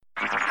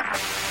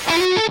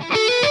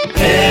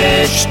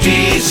HD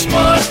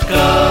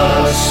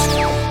Smartcast.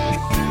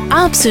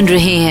 आप सुन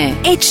रहे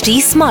हैं HD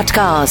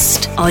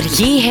Smartcast और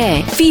ये है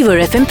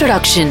फीवर FM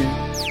प्रोडक्शन।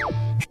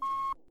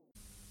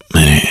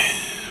 मैंने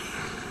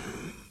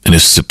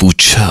उससे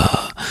पूछा,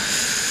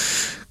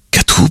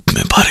 क्या धूप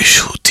में बारिश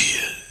होती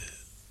है?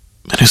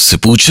 मैंने उससे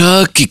पूछा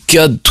कि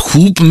क्या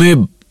धूप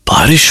में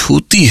बारिश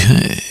होती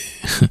है?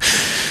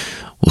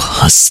 वो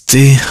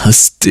हंसते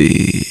हंसते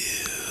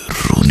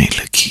रोने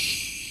लगी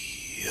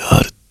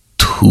और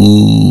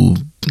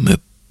धूप में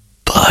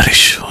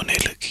बारिश होने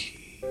लगी।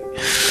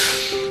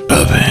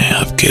 अब है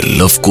आपके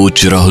लव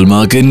कोच राहुल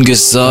माकिन के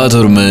साथ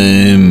और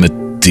मैं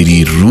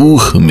तेरी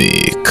रूह में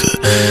एक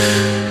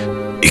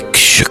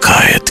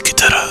शिकायत की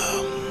तरह,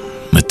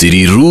 मैं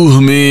तेरी रूह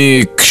में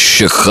एक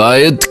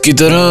शिकायत की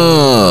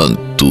तरह।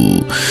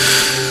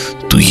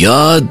 तू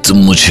याद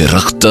मुझे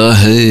रखता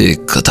है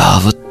एक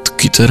अदावत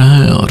की तरह,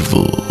 और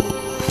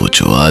वो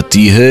जो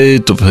आती है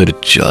तो फिर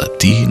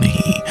जाती ही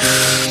नहीं,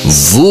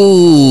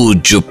 वो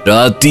जो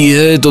आती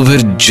है तो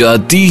फिर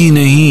जाती ही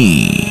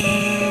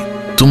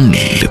नहीं। तुम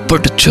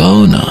लिपट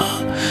जाओ ना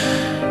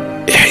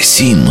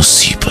ऐसी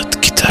मुसीबत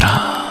की तरह,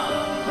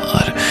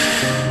 और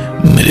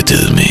मेरे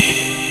दिल में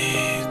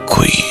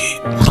कोई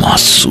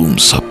मासूम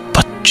सा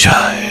बच्चा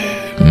है,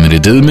 मेरे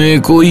दिल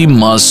में कोई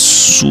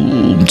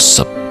मासूम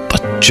सा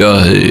बच्चा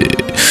है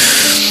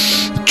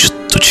जो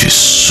तुझे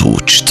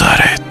सोचता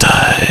रहता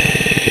है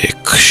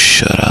एक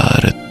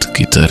शरारत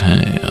की तरह।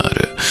 और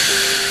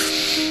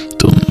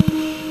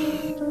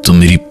तुम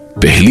मेरी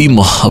पहली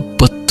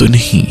मोहब्बत तो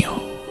नहीं हो,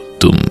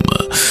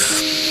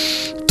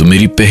 तुम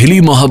मेरी पहली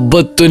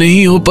मोहब्बत तो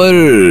नहीं हो,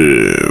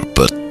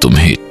 पर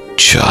तुम्हें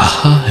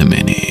चाहा है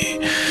मैंने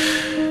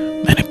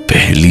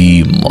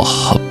पहली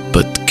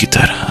मोहब्बत की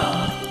तरह।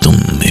 तुम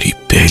मेरी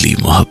पहली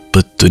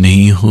मोहब्बत तो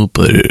नहीं हो,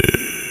 पर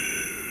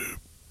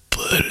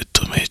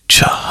तुम्हें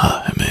चाहा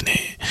है मैंने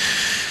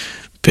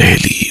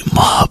पहली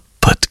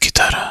मोहब्बत की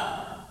तरह।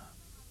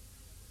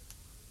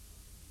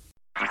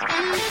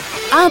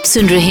 आप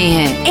सुन रहे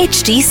हैं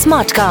HD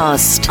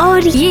Smartcast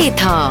और ये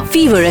था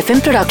fever FM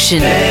production.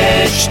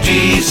 HD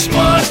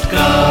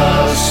Smartcast.